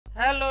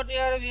Hello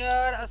dear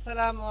viewer,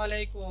 Assalamu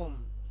Alaikum.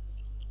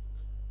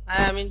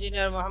 I am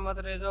Engineer Muhammad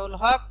Rezaul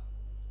Haq.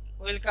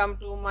 Welcome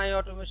to my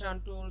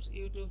Automation Tools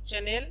YouTube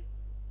channel.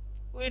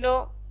 We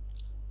know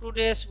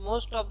today's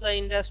most of the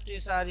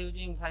industries are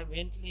using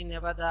Bentley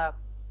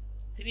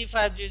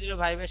Nevada-3500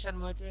 vibration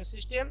monitoring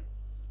system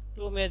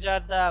to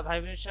measure the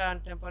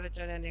vibration,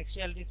 temperature and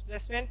axial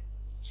displacement.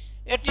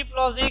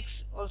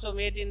 Logics also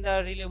made in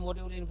the relay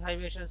module in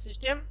vibration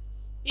system.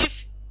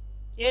 If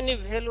any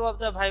value of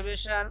the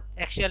vibration,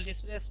 axial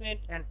displacement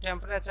and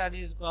temperature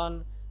is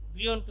gone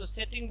beyond to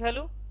setting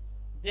value,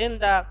 then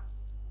the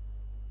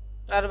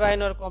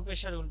turbine or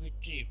compressor will be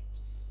tripped.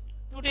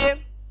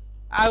 Today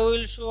I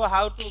will show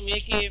how to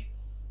make a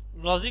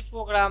logic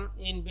program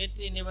in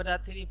Bentley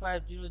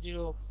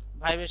Nevada-3500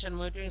 vibration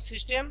monitoring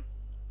system.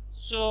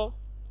 So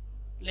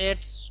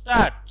let's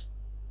start.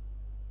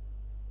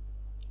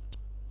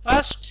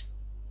 First,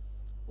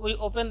 we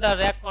open the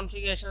rack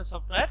configuration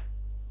software.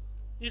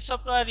 This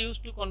software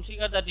used to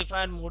configure the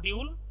different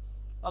module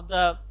of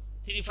the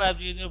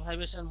 3500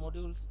 vibration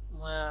modules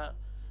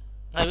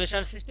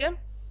vibration system.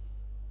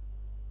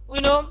 We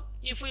know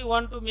if we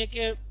want to make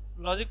a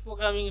logic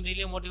programming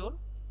relay module,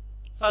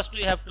 first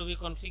we have to be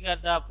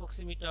configured the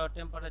proximeter,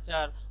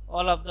 temperature,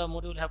 all of the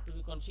module have to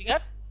be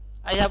configured.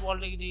 I have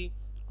already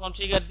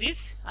configured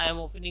this. I am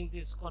opening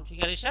this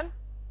configuration.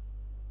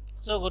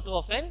 So go to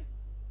open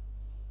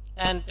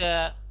and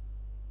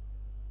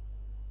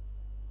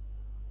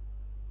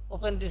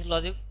open this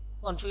logic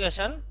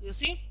configuration. You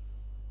see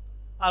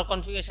our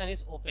configuration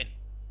is open.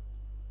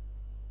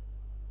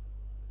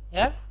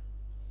 Here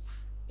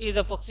is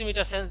the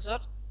proximeter sensor,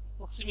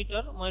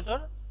 proximeter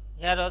monitor.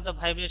 Here are the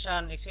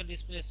vibration, axial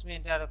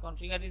displacement are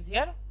configured is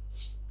here,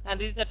 and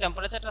this is the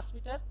temperature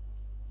transmitter.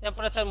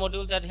 Temperature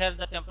module that here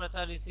the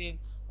temperature is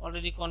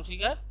already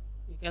configured.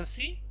 You can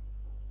see.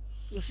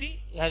 You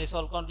see here is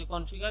all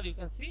configured. You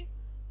can see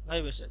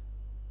vibration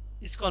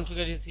is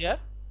configured is here.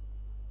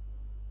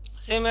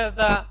 Same as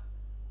the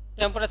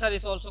temperature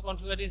is also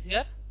configured is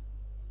here.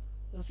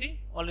 You see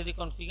already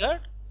configured.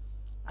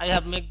 I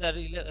have made the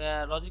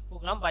logic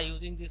program by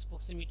using this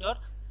proximeter,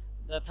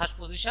 the third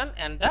position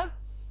and the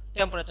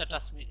temperature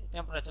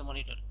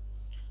monitor.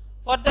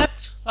 For that,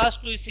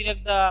 first we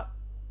select the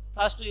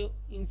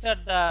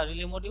insert the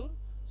relay module.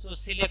 So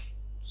select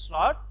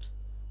slot,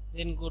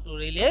 then go to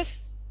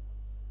relays,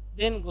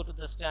 then go to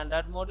the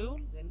standard module,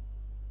 then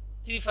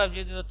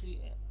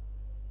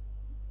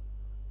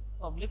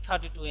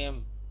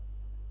 3503/32M.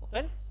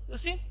 Open. You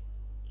see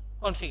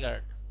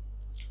configured.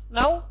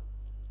 Now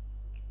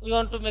we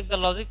want to make the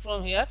logic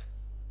from here,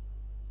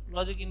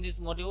 logic in this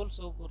module.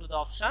 So go to the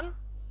option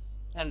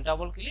and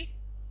double click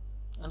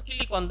and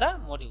click on the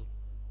module.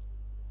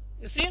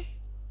 You see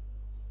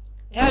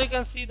here you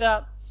can see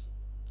the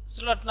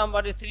slot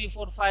number is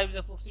 345,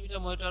 the proximeter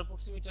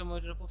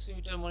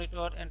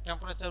monitor, and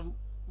temperature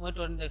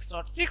monitor in the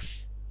slot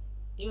 6.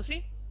 You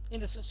see in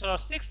the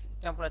slot 6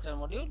 temperature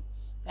module,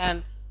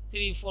 and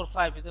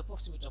 345 is the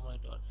proximeter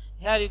monitor.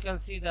 Here you can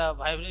see the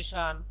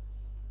vibration,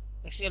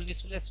 axial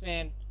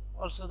displacement,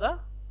 also the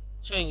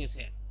showing is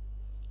here.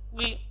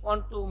 We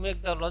want to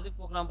make the logic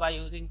program by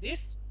using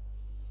this.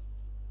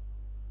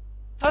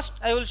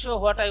 First I will show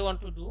what I want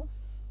to do.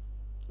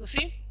 You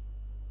see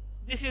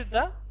this is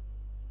the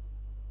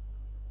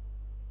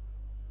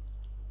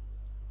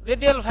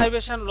radial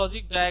vibration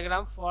logic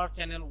diagram for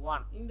channel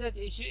 1. In the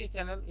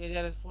channel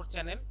area is 4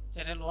 channel.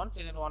 Channel 1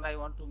 I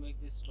want to make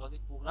this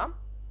logic program.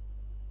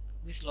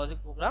 This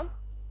logic program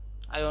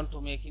I want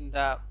to make in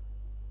the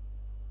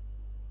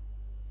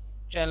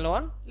channel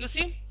 1. You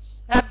see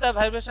here the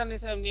vibration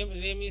is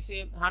name is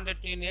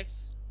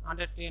 110x,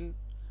 110,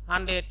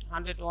 100,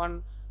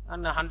 101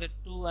 and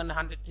 102 and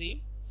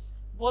 103.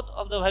 Both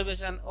of the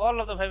vibration, all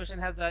of the vibration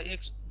has the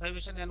X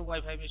vibration and Y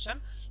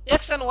vibration.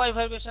 X and Y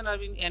vibration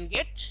are in AND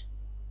gate.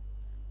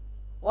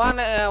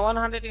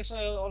 100x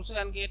also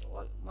AND gate.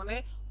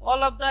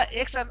 All of the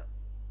X and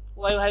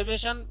Y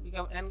vibration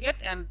become AND gate,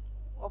 and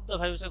of the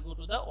vibration go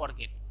to the OR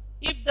gate.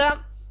 If the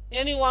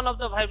any one of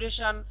the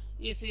vibration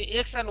is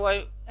X and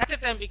Y at a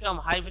time become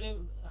high,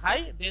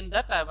 then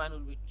the turbine will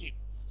be tripped.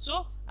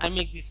 So I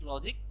make this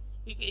logic.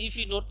 If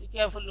you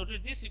carefully notice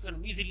this, you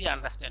can easily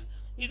understand.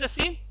 Is the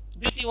same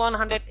VT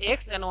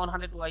 100x and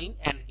 100y in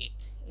AND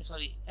gate.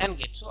 AND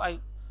gate. So I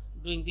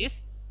doing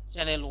this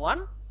channel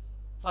 1.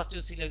 First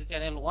you select the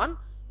channel 1.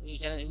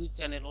 Which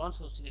channel 1?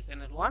 So select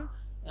channel 1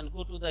 and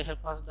go to the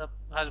first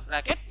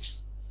bracket.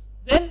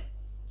 Then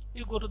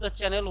you go to the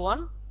channel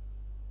 1.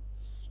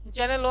 In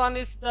channel 1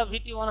 is the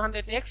VT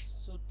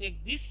 100x. So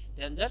take this,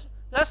 then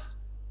just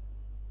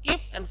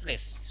keep and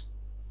place.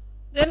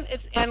 Then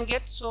it's AND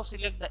gate. So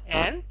select the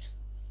AND.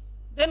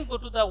 Then go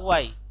to the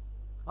Y.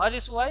 What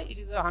is Y? It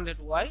is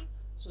 100y.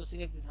 So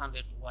select this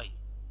 100y.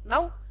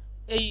 Now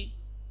I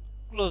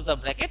close the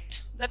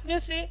bracket. That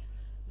means the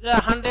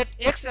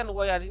 100x and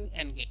y are in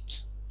AND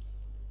gate.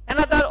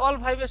 Another all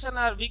vibration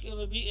are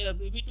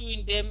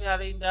between them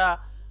are in the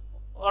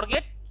OR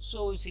gate.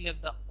 So we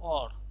select the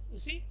OR. You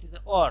see it is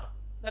the OR.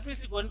 That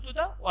means going to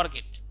the OR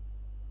gate.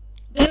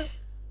 Then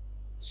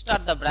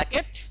start the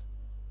bracket.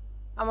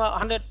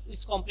 100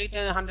 is complete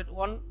and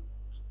 101,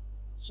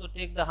 so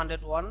take the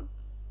 101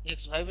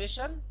 X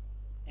vibration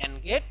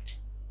and get,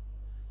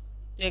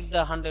 take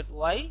the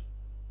 100Y,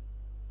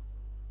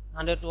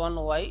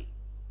 101Y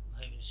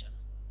vibration,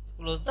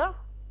 close the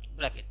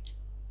bracket.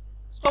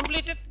 It's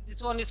completed.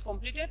 This one is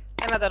completed.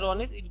 Another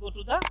one is it go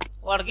to the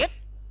OR gate,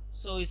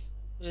 so is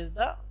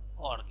the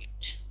OR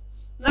gate.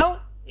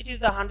 Now it is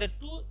the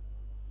 102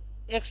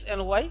 X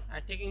and Y. I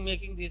taking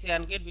making this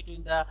AND gate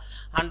between the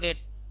 100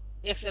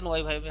 X and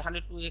Y vibration,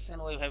 102 X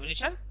and Y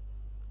vibration.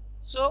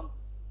 So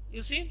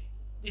you see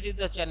it is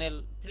the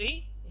channel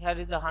 3. Here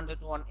is the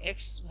 101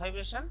 X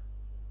vibration.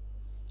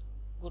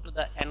 Go to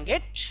the AND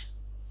gate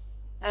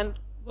and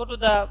go to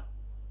the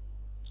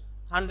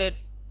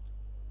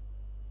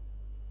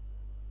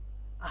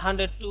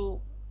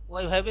 102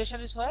 Y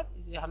vibration is where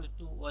is the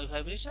 102 Y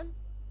vibration.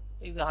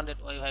 Take the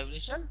 100 Y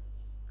vibration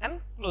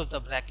and close the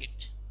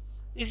bracket.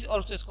 This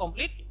also is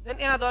complete. Then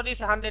another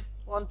is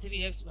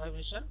 113 X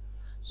vibration.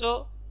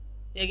 So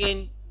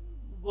again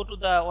go to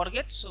the OR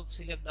gate. So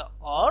select the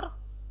OR.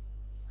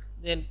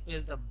 Then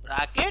press the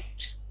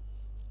bracket.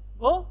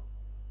 Go.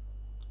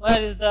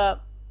 Where is the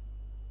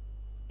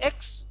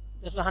X?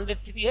 That is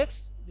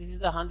 103X. This is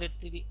the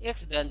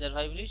 103X danger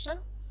vibration,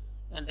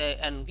 and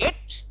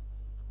get.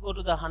 Go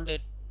to the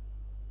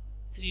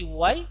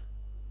 103Y.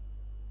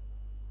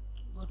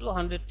 Go to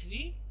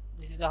 103.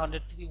 This is the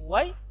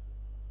 103Y,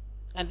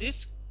 and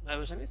this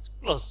vibration is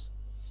closed.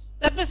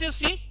 That means you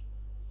see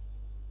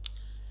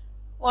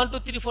 1, 2,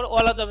 3, 4.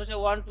 All of them say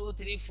 1, 2,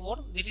 3, 4.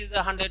 This is the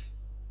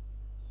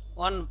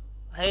 101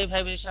 high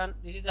vibration.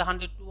 This is the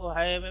 102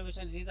 high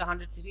vibration. This is the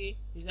 103.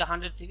 This is the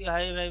 103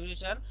 high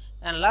vibration,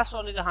 and last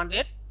one is the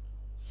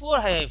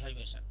 104 high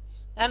vibration.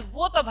 And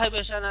both the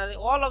vibration are,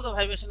 all of the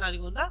vibration are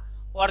in the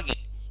OR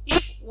gate.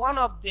 If one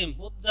of them,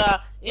 both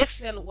the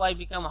X and Y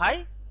become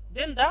high,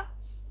 then the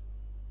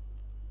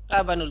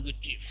turbine will be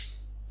tripped.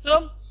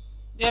 So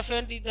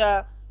definitely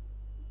the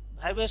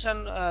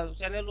vibration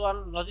channel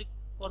 1 logic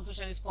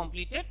configuration is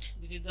completed.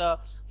 This is the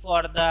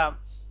for the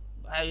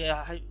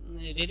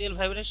radial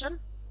vibration.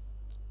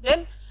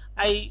 Then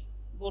I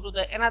go to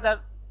the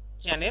another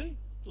channel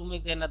to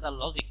make the another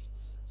logic.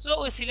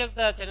 So we select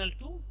the channel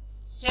 2.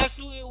 Channel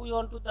 2 we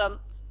want to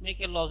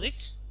make a logic.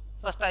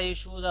 First I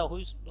show the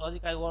which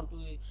logic I want to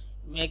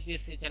make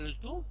this channel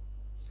 2.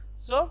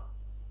 So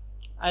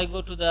I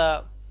go to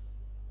the,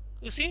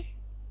 you see,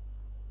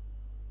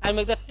 I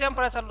make the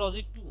temperature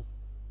logic 2.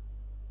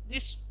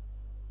 This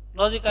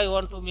logic I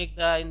want to make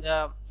I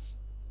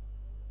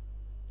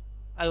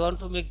want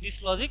to make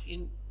this logic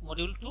in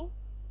module 2.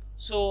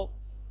 So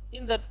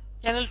in the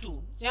channel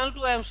 2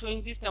 I am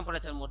showing this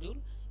temperature module.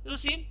 You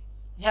see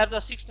here the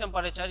 6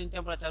 temperature in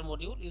temperature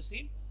module. You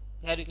see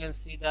here you can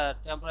see the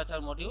temperature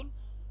module.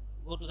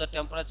 Go to the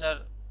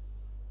temperature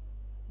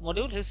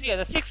module. You see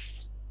the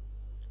 6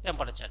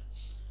 temperature.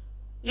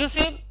 You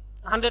see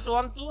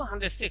 101 to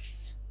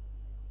 106,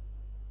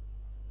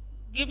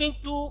 giving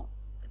 2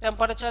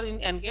 temperature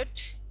in AND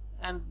gate,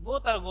 and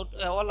both are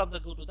all of the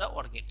go to the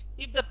OR gate.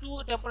 If the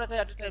 2 temperature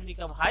at a time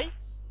become high,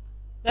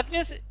 that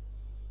means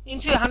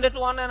in say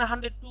 101 and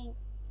 102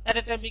 at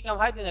a time become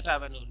high, then the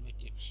turbine will be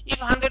tripped.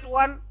 If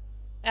 101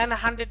 and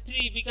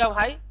 103 become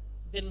high,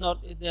 then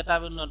the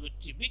turbine will not be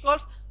tripped,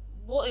 because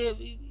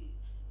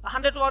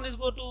 101 is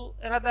go to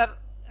another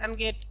AND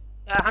gate,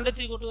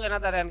 103 go to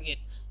another AND gate.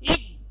 If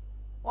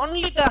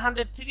only the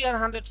 103 and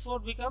 104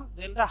 become,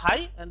 then the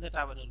high and the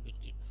turbine will be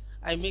tripped.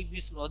 I make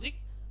this logic.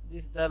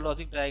 This is the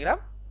logic diagram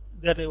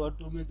that I want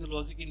to make the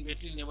logic in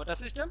battery Nevada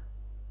system.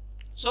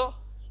 So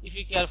if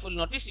you carefully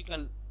notice, you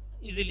can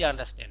easily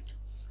understand.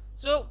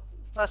 So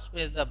first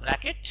press the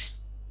bracket,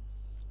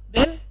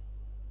 then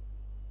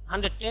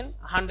 110,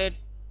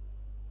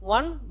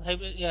 101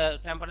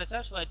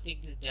 temperature. So I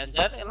take this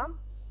danger alarm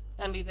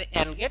and with the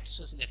AND gate.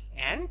 So select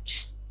and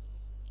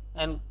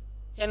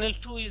channel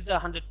 2 is the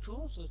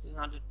 102. So it is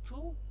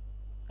 102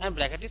 and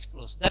bracket is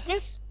closed. That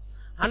means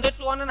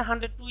 101 and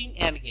 102 in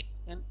AND gate,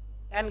 and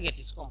AND gate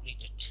is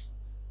completed.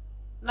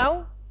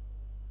 Now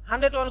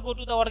 101 go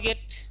to the OR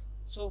gate.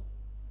 So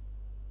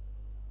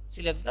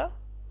select the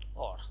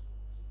OR.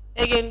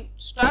 Again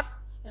start,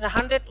 and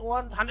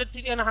 101,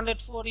 103 and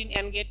 104 in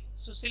AND gate.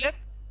 So select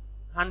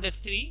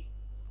 103.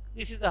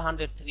 This is the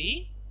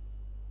 103.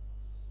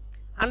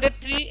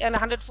 103 and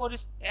 104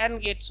 is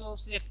AND gate. So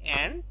select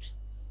AND.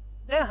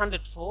 Then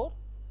 104.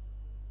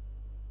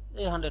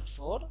 Then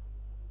 104.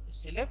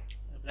 Select.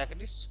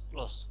 Bracket is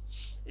closed.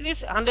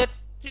 This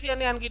 103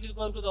 and AND gate is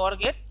going to the OR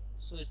gate.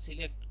 So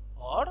select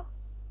OR.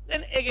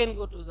 Then again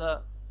go to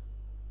the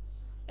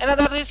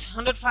another is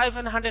 105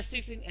 and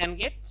 106 in AND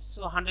gate.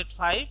 So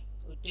 105.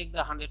 So take the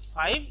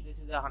 105. This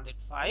is the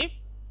 105.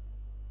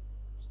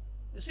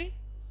 You see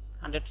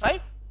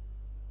 105.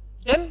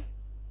 Then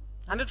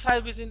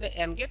 105 is in the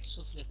AND gate.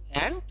 So select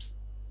AND,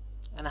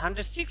 and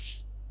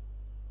 106.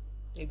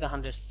 Take the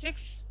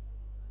 106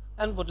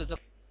 and go to the,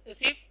 you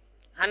see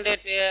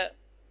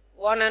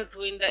 101 and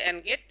 2 in the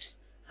AND gate,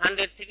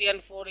 103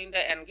 and 4 in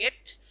the AND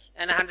gate,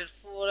 and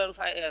 104 and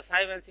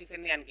 5 and 6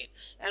 in the AND gate,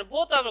 and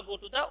both of them go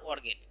to the OR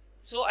gate.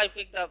 So I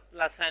pick the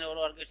plus sign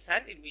or gate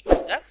sign in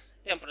between the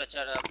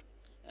temperature logic.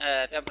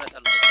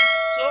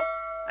 So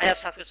I have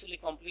successfully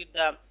completed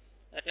the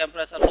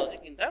temperature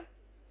logic in the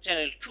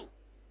channel 2.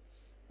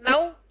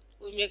 Now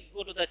we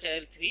go to the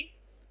channel 3.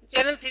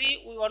 Channel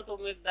 3 we want to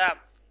make the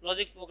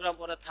logic program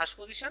for the thrust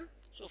position.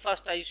 So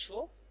first I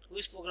show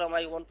which program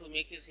I want to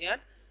make is here.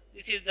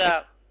 This is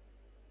the,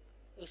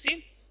 you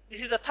see,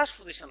 this is the thrust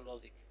position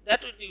logic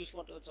that will be used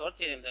for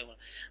channel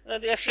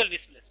the axial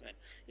displacement.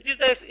 It is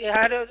the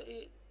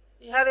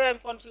here I am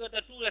configured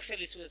the two axial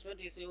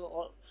displacement is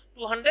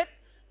 200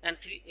 and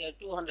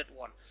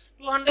 201.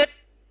 200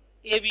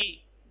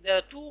 AB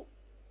the two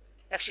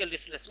axial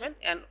displacement,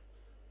 and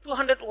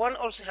 201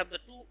 also have the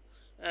two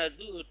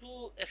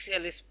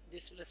axial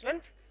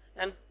displacement,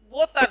 and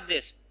both are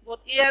this, both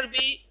A or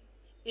B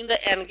in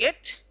the AND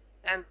gate,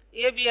 and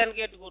A, B AND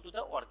gate go to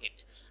the OR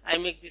gate. I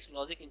make this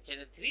logic in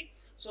channel 3.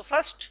 So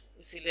first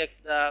we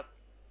select the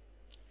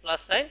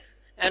plus sign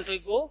and we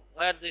go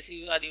where this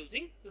you are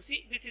using. You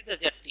see, this is the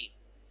ZT.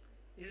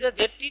 This is a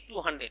ZT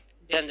 200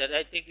 danger.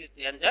 I take this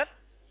danger.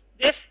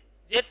 This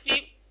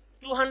ZT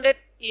 200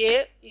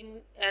 A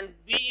in and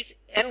B is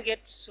AND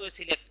gate, so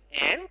select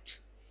AND.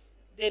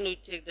 Then we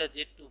take the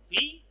Z to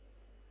B.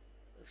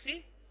 You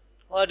see,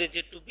 what is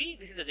Z to B?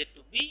 This is the Z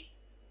to B.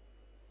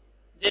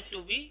 Z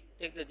to B,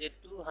 take the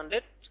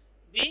Z200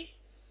 B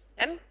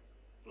and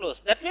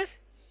close. That means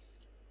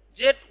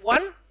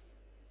Z1,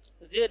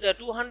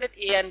 Z200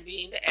 A and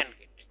B in the AND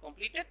gate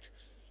completed,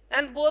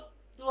 and both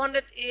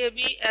 200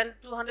 AB and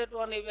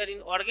 201 AB are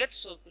in OR gate.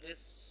 So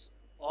press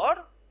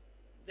OR,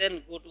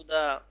 then go to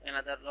the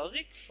another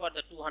logic for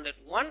the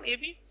 201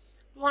 AB.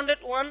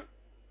 201,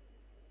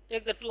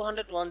 take the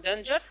 201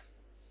 danger.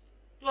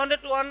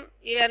 201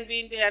 A and B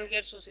in the AND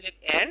gate, so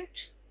select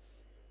AND,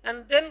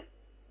 and then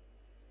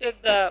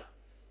take the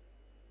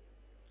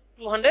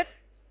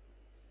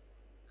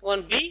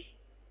 201 B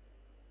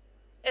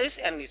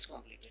and is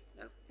completed,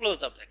 and close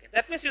the bracket.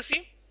 That means you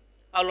see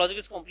our logic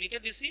is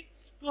completed. You see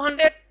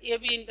 200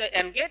 AB in the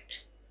AND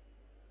gate,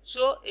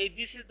 so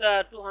this is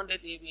the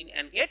 200 AB in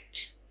AND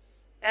gate,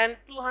 and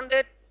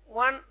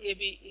 201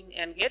 AB in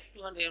AND gate,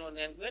 201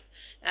 AND gate,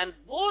 and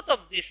both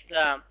of this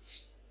the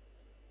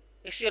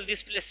axial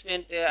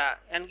displacement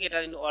AND gate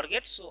are in OR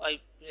gate. So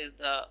I press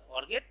the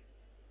OR gate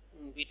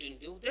in between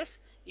do this.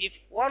 If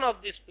one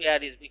of this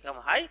pair is become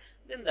high,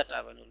 then the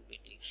turbine will be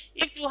trip.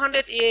 If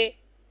 200A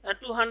and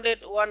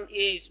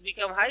 201A is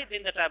become high,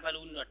 then the turbine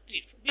will not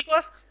trip,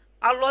 because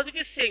our logic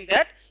is saying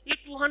that if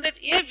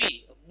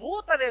 200AB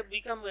both are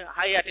become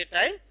high at a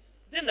time,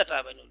 then the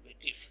turbine will be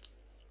trip.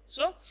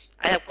 So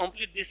I have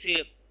completed this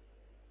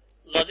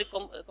logic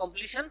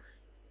completion.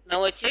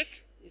 Now I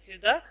check. This is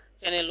the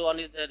channel 1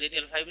 is the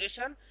radial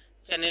vibration,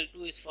 channel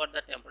 2 is for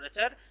the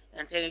temperature,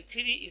 and channel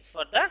 3 is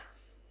for the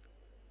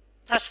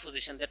thrust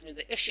position, that means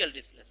the axial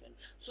displacement.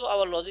 So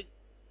our logic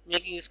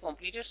making is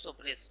completed, so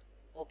press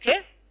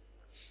OK.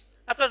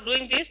 After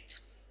doing this,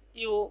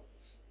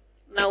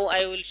 now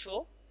I will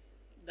show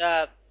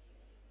the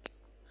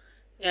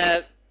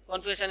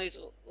configuration is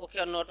OK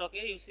or not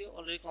OK. You see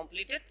already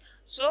completed.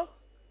 So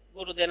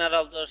go to the another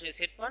of the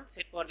set point.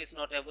 Set point is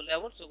not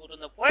available, so go to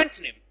the point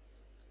name.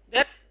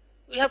 That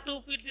we have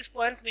to put this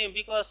point name,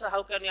 because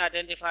how can you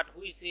identify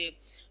which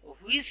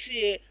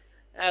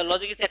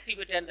logic is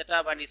activated and the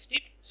turbine is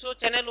stiff. So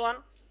channel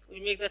 1, we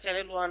make the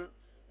channel 1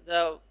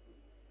 the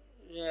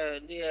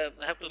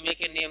have to make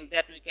a name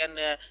that we can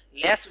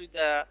lash with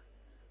the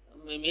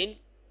main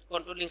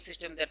controlling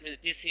system, that means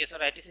DCS or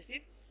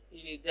ITCC.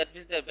 That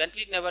means the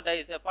Bentley Nevada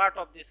is the part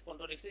of this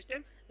controlling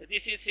system.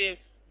 This is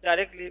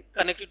directly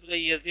connected to the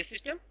ESD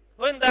system.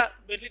 When the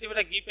Bentley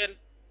Nevada given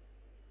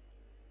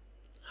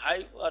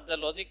high or the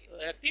logic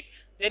active,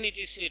 then it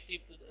is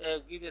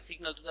give a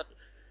signal to the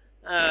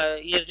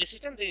ESD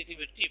system, then it will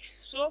be trip.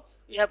 So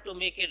we have to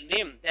make a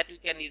name that we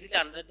can easily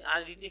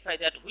identify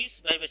that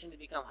which vibration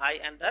become high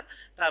and the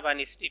turbine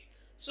is stiff.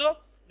 So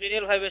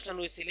radial vibration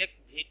we select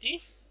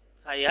VT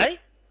high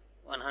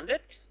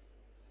 100,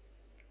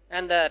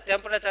 and the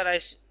temperature I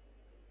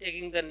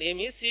taking the name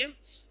is TT,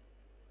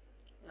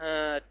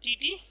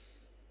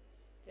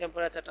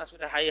 temperature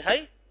transmitter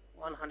high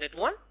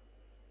 101,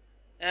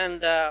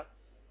 and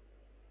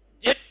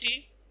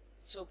ZT,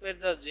 so pair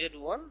the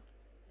Z1,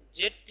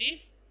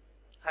 ZT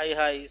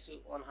high is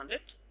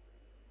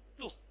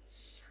 102.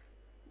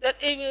 That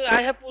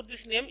I have put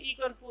this name. You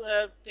can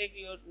take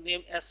your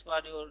name as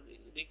per your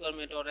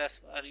requirement or as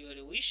per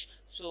your wish.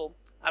 So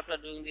after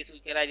doing this, we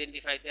can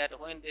identify that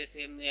when this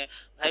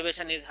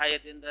vibration is higher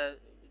than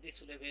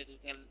this level, you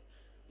can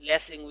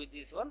lashing with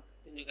this one.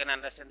 Then you can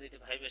understand that the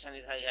vibration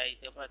is high,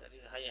 temperature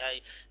is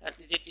high, and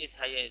ZT is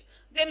high.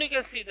 Then you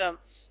can see the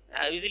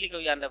easily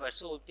we understand.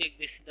 So take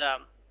this the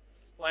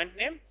point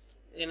name.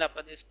 Then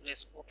after this,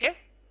 press OK.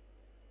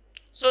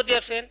 So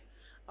dear friend,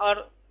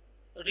 our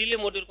relay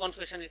module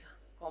configuration is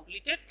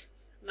completed.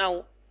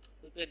 Now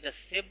we press the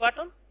save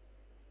button.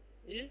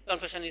 This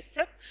configuration is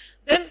saved.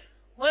 Then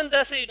when you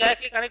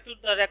directly connect to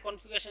the rack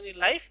configuration is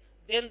live,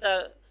 then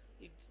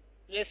it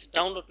press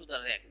download to the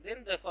rack.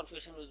 Then the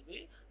configuration will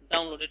be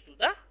downloaded to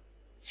the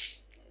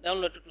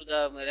downloaded to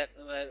the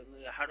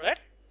hardware.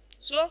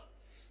 So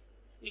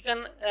you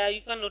can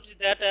notice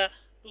that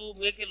to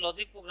make a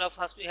logic program,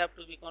 first we have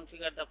to be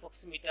configure the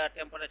proximeter,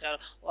 temperature,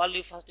 all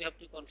you first you have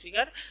to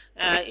configure.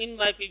 In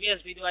my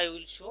previous video I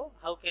will show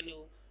how can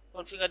you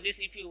configure this.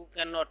 If you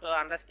cannot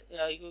understand,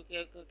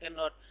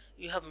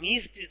 you have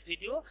missed this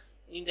video,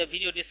 in the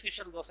video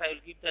description box I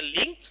will give the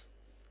link,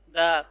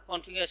 the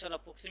configuration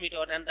of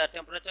proximeter and the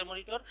temperature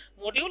monitor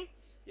module.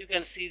 You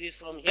can see this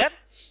from here.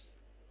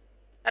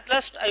 At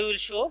last I will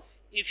show.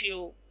 If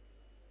you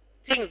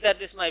think that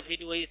this my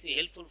video is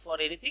helpful for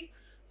anything,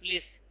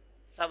 please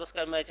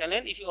subscribe my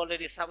channel. If you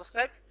already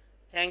subscribed,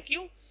 thank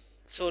you.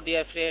 So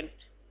dear friend,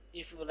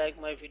 if you like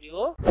my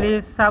video,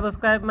 please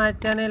subscribe my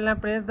channel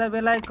and press the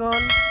bell icon.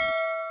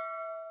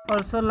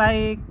 Also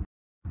like,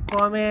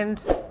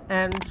 comments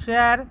and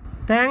share.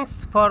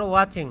 Thanks for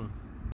watching.